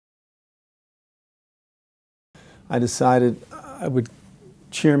I decided it would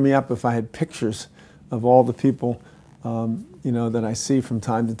cheer me up if I had pictures of all the people you know, that I see from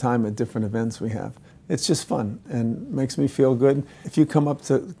time to time at different events we have. It's just fun and makes me feel good. If you come up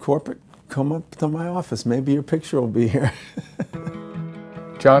to corporate, come up to my office. Maybe your picture will be here.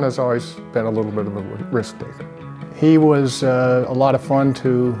 John has always been a little bit of a risk taker. He was a lot of fun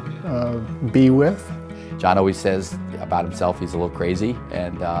to be with. John always says about himself he's a little crazy,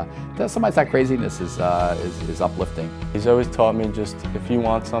 and sometimes that craziness is uplifting. He's always taught me just if you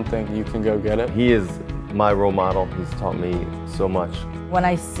want something, you can go get it. He is my role model. He's taught me so much. When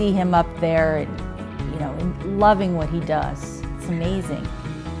I see him up there, and, you know, and loving what he does, it's amazing.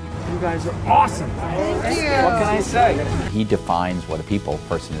 You guys are awesome. Thank you. What can I say? He defines what a people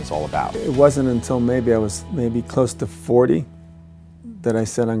person is all about. It wasn't until maybe I was close to 40 that I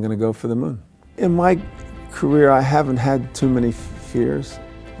said I'm going to go for the moon. In my career, I haven't had too many fears.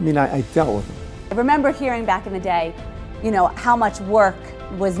 I mean, I dealt with them. I remember hearing back in the day, you know, how much work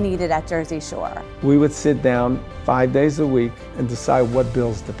was needed at Jersey Shore. We would sit down 5 days a week and decide what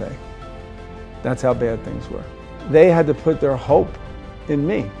bills to pay. That's how bad things were. They had to put their hope in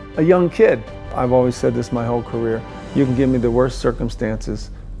me, a young kid. I've always said this my whole career. You can give me the worst circumstances.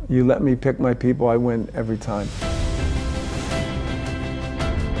 You let me pick my people, I win every time.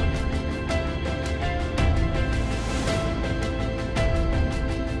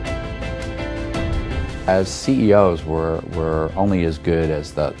 As CEOs, we're only as good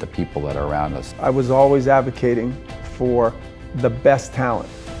as the people that are around us. I was always advocating for the best talent.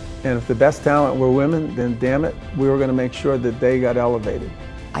 And if the best talent were women, then damn it, we were going to make sure that they got elevated.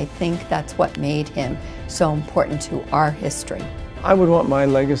 I think that's what made him so important to our history. I would want my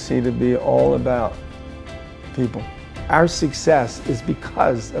legacy to be all about people. Our success is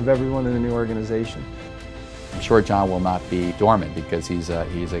because of everyone in the organization. I'm sure John will not be dormant because he's a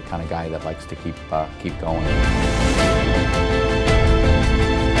kind of guy that likes to keep going.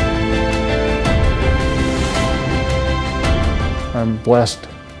 I'm blessed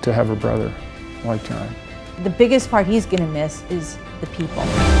to have a brother like John. The biggest part he's going to miss is the people.